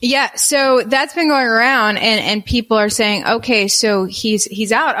 Yeah, so that's been going around, and people are saying, okay, so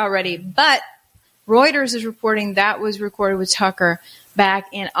he's out already. But Reuters is reporting that was recorded with Tucker back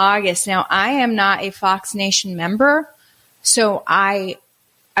in August. Now, I am not a Fox Nation member, so I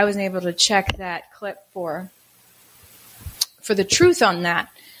wasn't able to check that clip for the truth on that.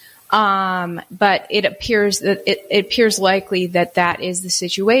 But it appears that it appears likely that is the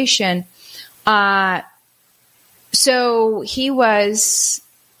situation. So he was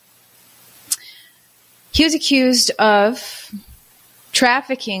accused of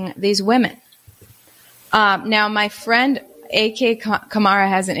trafficking these women. Now, my friend A.K. Kamara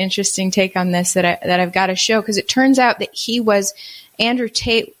has an interesting take on this that I've got to show, because it turns out that Andrew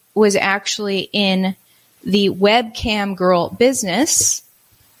Tate was actually in the webcam girl business.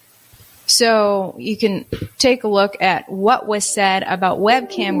 So you can take a look at what was said about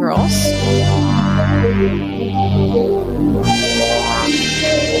webcam girls.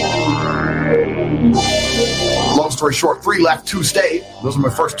 Long story short, 3 left, 2 stayed. Those were my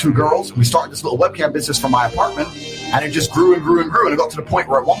first 2 girls. We started this little webcam business from my apartment, and it just grew and grew and grew. And it got to the point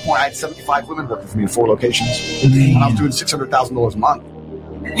where at one point I had 75 women working for me in 4 locations. And I was doing $600,000 a month.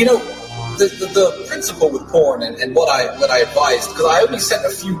 You know, the principle with porn and what I advised, because I only sent a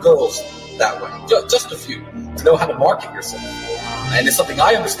few girls that way, just a few, to know how to market yourself. And it's something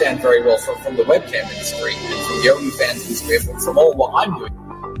I understand very well from the webcam industry and from the OnlyFans industry, from all what I'm doing.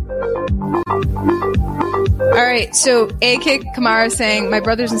 All right, so A.K. Kamara is saying, my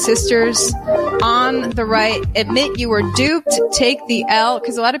brothers and sisters on the right, admit you were duped, take the L,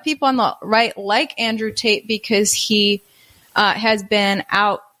 because a lot of people on the right like Andrew Tate because he has been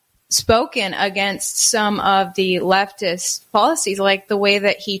outspoken against some of the leftist policies, like the way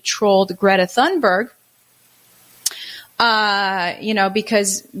that he trolled Greta Thunberg,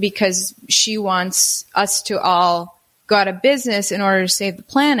 because she wants us to all go out of business in order to save the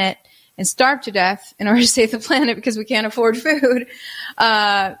planet and starve to death in order to save the planet because we can't afford food.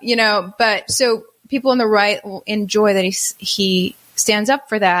 But so people on the right will enjoy that he stands up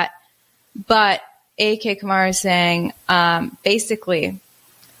for that. But A.K. Kamara is saying, basically,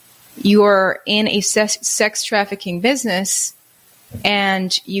 you're in a sex trafficking business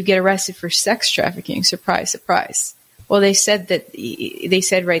and you get arrested for sex trafficking. Surprise, surprise. Well, they said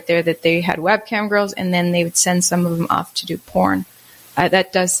right there that they had webcam girls and then they would send some of them off to do porn.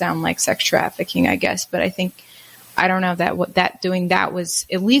 That does sound like sex trafficking, I guess, but I don't know that doing that was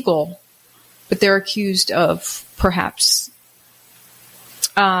illegal, but they're accused of perhaps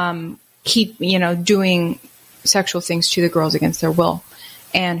doing sexual things to the girls against their will.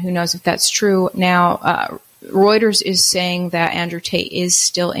 And who knows if that's true. Now, Reuters is saying that Andrew Tate is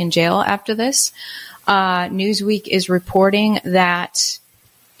still in jail after this. Newsweek is reporting that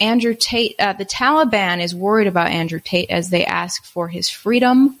Andrew Tate, the Taliban is worried about Andrew Tate as they ask for his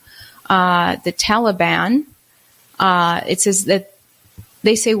freedom. The Taliban, it says that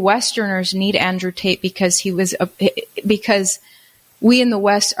they say Westerners need Andrew Tate because because we in the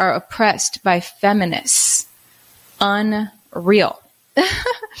West are oppressed by feminists. Unreal.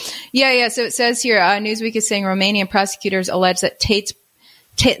 Yeah. So it says here, Newsweek is saying Romanian prosecutors allege that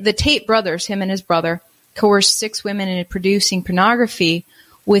the Tate brothers, him and his brother, coerced 6 women into producing pornography,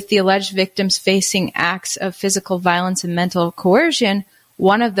 with the alleged victims facing acts of physical violence and mental coercion.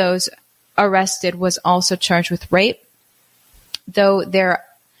 One of those arrested was also charged with rape, though their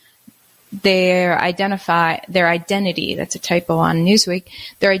identity, that's a typo on Newsweek,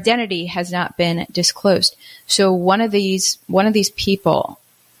 their identity has not been disclosed. So one of these people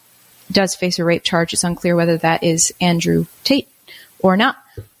does face a rape charge. It's unclear whether that is Andrew Tate or not.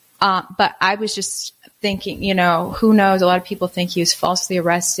 But I was just thinking, who knows? A lot of people think he was falsely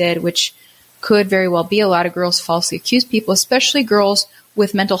arrested, which could very well be. A lot of girls falsely accuse people, especially girls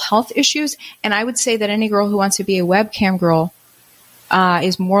with mental health issues. And I would say that any girl who wants to be a webcam girl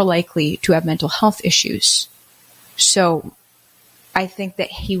is more likely to have mental health issues. So I think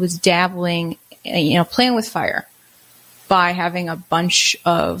that he was dabbling, playing with fire by having a bunch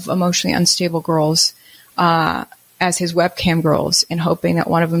of emotionally unstable girls as his webcam girls and hoping that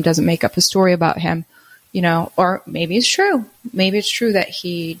one of them doesn't make up a story about him, or maybe it's true. Maybe it's true that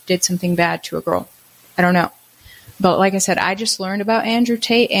he did something bad to a girl. I don't know. But like I said, I just learned about Andrew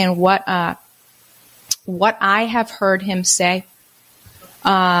Tate, and what I have heard him say.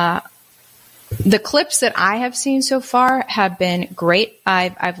 The clips that I have seen so far have been great.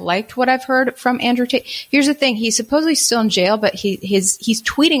 I've liked what I've heard from Andrew Tate. Here's the thing. He's supposedly still in jail, but he's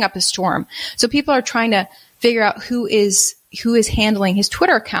tweeting up a storm. So people are trying to figure out who is handling his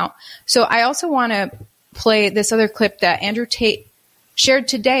Twitter account. So I also want to play this other clip that Andrew Tate shared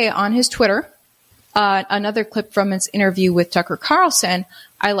today on his Twitter. Another clip from his interview with Tucker Carlson.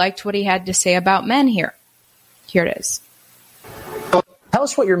 I liked what he had to say about men here. Here it is. Tell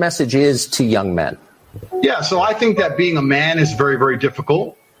us what your message is to young men. Yeah, so I think that being a man is very, very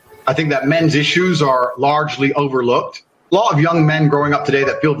difficult. I think that men's issues are largely overlooked. A lot of young men growing up today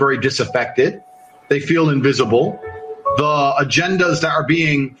that feel very disaffected. They feel invisible. The agendas that are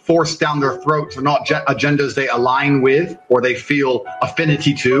being forced down their throats are not agendas they align with or they feel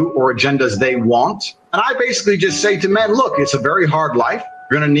affinity to or agendas they want. And I basically just say to men, look, it's a very hard life.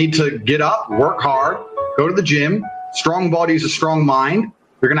 You're going to need to get up, work hard, go to the gym. Strong body is a strong mind.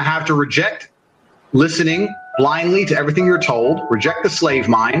 You're going to have to reject listening blindly to everything you're told, reject the slave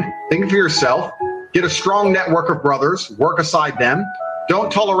mind, think for yourself, get a strong network of brothers, work aside them. Don't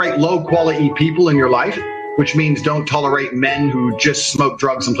tolerate low quality people in your life, which means don't tolerate men who just smoke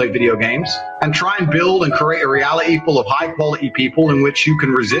drugs and play video games, and try and build and create a reality full of high quality people in which you can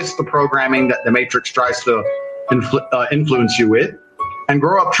resist the programming that the Matrix tries to influence you with and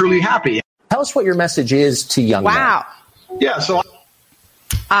grow up truly happy. Tell us what your message is to young men. Wow. Yeah, so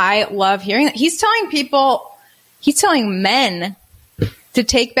I love hearing that. He's telling men to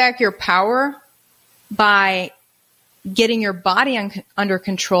take back your power by getting your body under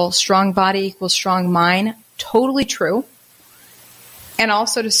control. Strong body equals strong mind. Totally true. And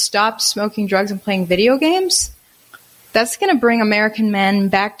also to stop smoking drugs and playing video games. That's going to bring American men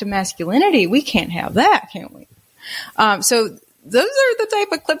back to masculinity. We can't have that, can we? So those are the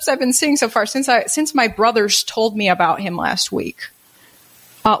type of clips I've been seeing so far since my brothers told me about him last week.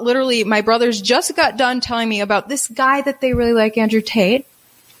 Literally, my brothers just got done telling me about this guy that they really like, Andrew Tate.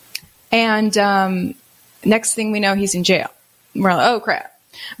 And next thing we know, he's in jail. We're like, oh, crap.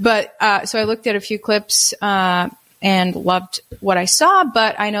 But so I looked at a few clips and loved what I saw.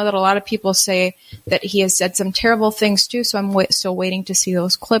 But I know that a lot of people say that he has said some terrible things, too. So I'm still waiting to see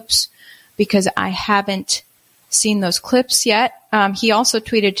those clips because I haven't seen those clips yet. He also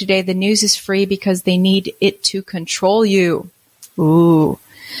tweeted today, the news is free because they need it to control you. Ooh,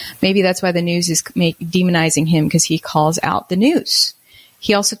 maybe that's why the news is demonizing him, because he calls out the news.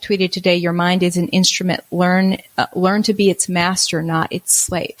 He also tweeted today, your mind is an instrument. Learn to be its master, not its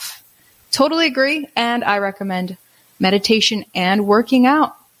slave. Totally agree. And I recommend meditation and working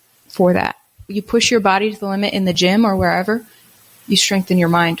out for that. You push your body to the limit in the gym or wherever. You strengthen your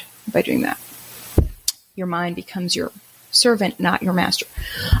mind by doing that. Your mind becomes your servant, not your master.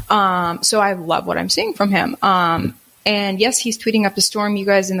 So I love what I'm seeing from him. And yes, he's tweeting up a storm. You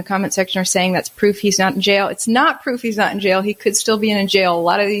guys in the comment section are saying that's proof he's not in jail. It's not proof he's not in jail. He could still be in jail. A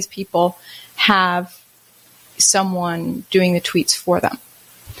lot of these people have someone doing the tweets for them.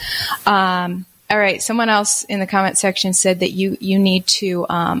 All right. Someone else in the comment section said that you need to,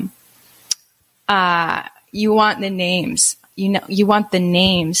 you want the names, you want the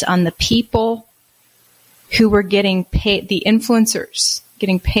names on the people who were getting paid, the influencers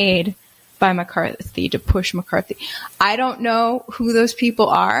getting paid by McCarthy to push McCarthy. I don't know who those people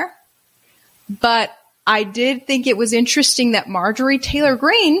are, but I did think it was interesting that Marjorie Taylor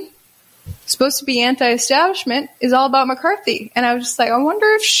Greene, supposed to be anti-establishment, is all about McCarthy. And I was just like, I wonder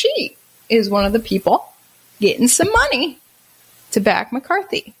if she is one of the people getting some money to back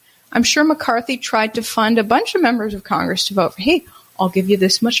McCarthy. I'm sure McCarthy tried to fund a bunch of members of Congress to vote for, hey, I'll give you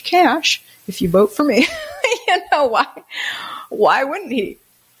this much cash if you vote for me. You know, why wouldn't he?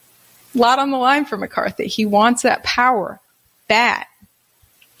 A lot on the line for McCarthy. He wants that power bad.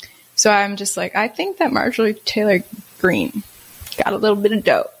 So I'm just like, I think that Marjorie Taylor Greene got a little bit of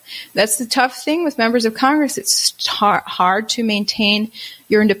dough. That's the tough thing with members of Congress. It's hard to maintain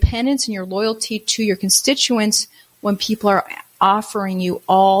your independence and your loyalty to your constituents when people are offering you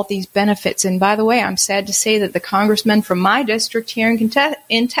all these benefits. And by the way, I'm sad to say that the congressman from my district here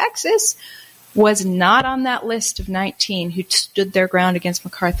in Texas was not on that list of 19 who stood their ground against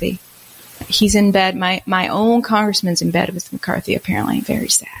McCarthy. He's in bed. My own congressman's in bed with McCarthy, apparently. Very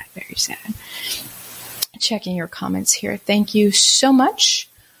sad, very sad. Checking your comments here. Thank you so much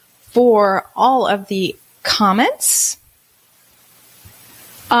for all of the comments.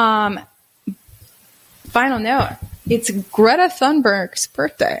 Final note. It's Greta Thunberg's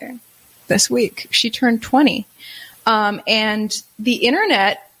birthday this week. She turned 20. And the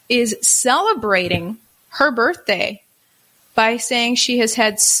internet is celebrating her birthday by saying she has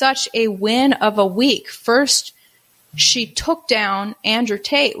had such a win of a week. First, she took down Andrew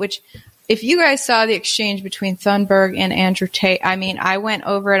Tate, which, if you guys saw the exchange between Thunberg and Andrew Tate, I mean, I went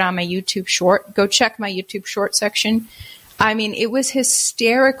over it on my YouTube short. Go check my YouTube short section. I mean, it was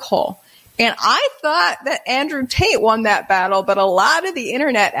hysterical. And I thought that Andrew Tate won that battle, but a lot of the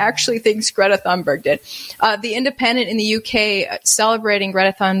internet actually thinks Greta Thunberg did. The Independent in the UK celebrating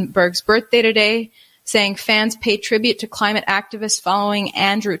Greta Thunberg's birthday today, saying fans pay tribute to climate activists following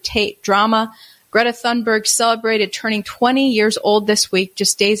Andrew Tate drama. Greta Thunberg celebrated turning 20 years old this week,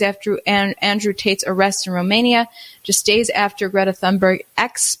 just days after Andrew Tate's arrest in Romania, just days after Greta Thunberg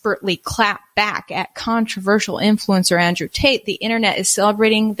expertly clapped back at controversial influencer Andrew Tate. The internet is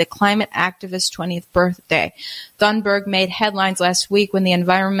celebrating the climate activist's 20th birthday. Thunberg made headlines last week when the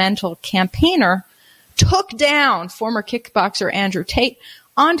environmental campaigner took down former kickboxer Andrew Tate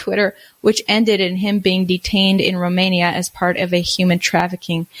on Twitter, which ended in him being detained in Romania as part of a human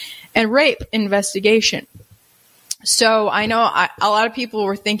trafficking and rape investigation. So I know a lot of people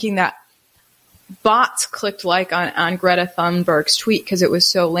were thinking that bots clicked like on Greta Thunberg's tweet because it was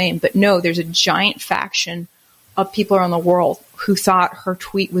so lame. But no, there's a giant faction of people around the world who thought her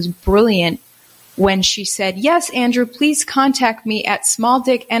tweet was brilliant when she said, "Yes, Andrew, please contact me at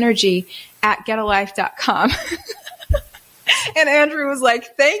smalldickenergy@getalife.com." And Andrew was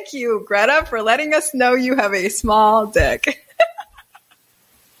like, "Thank you, Greta, for letting us know you have a small dick."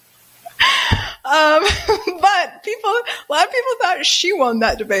 But a lot of people thought she won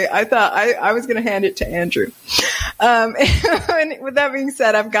that debate. I thought I was going to hand it to Andrew. And with that being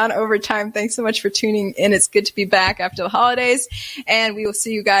said, I've gone over time. Thanks so much for tuning in. It's good to be back after the holidays, and we will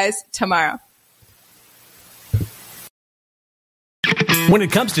see you guys tomorrow. When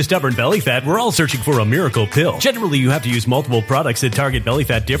it comes to stubborn belly fat, we're all searching for a miracle pill. Generally, you have to use multiple products that target belly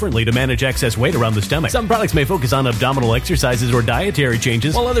fat differently to manage excess weight around the stomach. Some products may focus on abdominal exercises or dietary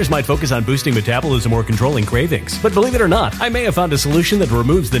changes, while others might focus on boosting metabolism or controlling cravings. But believe it or not, I may have found a solution that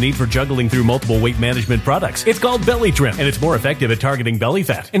removes the need for juggling through multiple weight management products. It's called Belly Trim, and it's more effective at targeting belly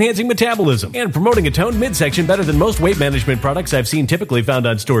fat, enhancing metabolism, and promoting a toned midsection better than most weight management products I've seen typically found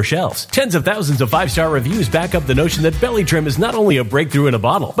on store shelves. Tens of thousands of 5-star reviews back up the notion that Belly Trim is not only a breakthrough in a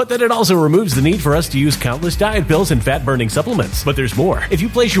bottle, but that it also removes the need for us to use countless diet pills and fat-burning supplements. But there's more. If you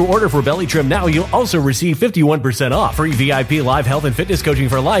place your order for Belly Trim now, you'll also receive 51% off, free VIP live health and fitness coaching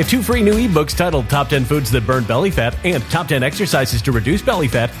for life, 2 free new ebooks titled Top 10 Foods That Burn Belly Fat and Top 10 Exercises to Reduce Belly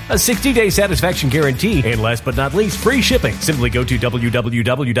Fat, a 60-day satisfaction guarantee, and last but not least, free shipping. Simply go to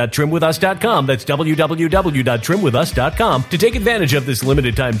www.trimwithus.com. That's www.trimwithus.com to take advantage of this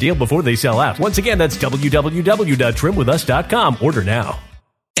limited time deal before they sell out. Once again, that's www.trimwithus.com. Order now.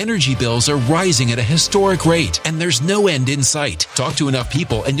 Energy bills are rising at a historic rate, and there's no end in sight. Talk to enough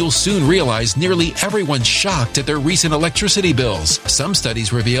people, and you'll soon realize nearly everyone's shocked at their recent electricity bills. Some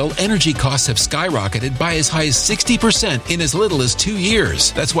studies reveal energy costs have skyrocketed by as high as 60% in as little as 2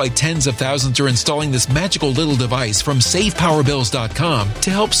 years. That's why tens of thousands are installing this magical little device from SavePowerBills.com to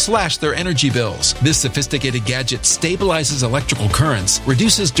help slash their energy bills. This sophisticated gadget stabilizes electrical currents,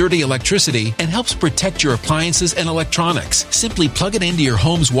 reduces dirty electricity, and helps protect your appliances and electronics. Simply plug it into your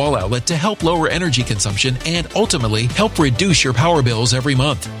home's wall outlet to help lower energy consumption and ultimately help reduce your power bills every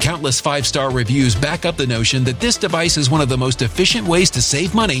month. Countless 5-star reviews back up the notion that this device is one of the most efficient ways to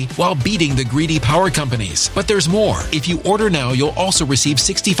save money while beating the greedy power companies. But there's more. If you order now, you'll also receive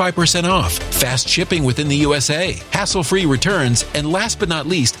 65% off, fast shipping within the USA, hassle-free returns, and last but not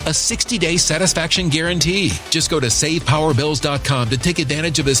least, a 60-day satisfaction guarantee. Just go to SavePowerBills.com to take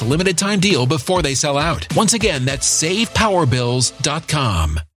advantage of this limited time deal before they sell out. Once again, that's SavePowerBills.com.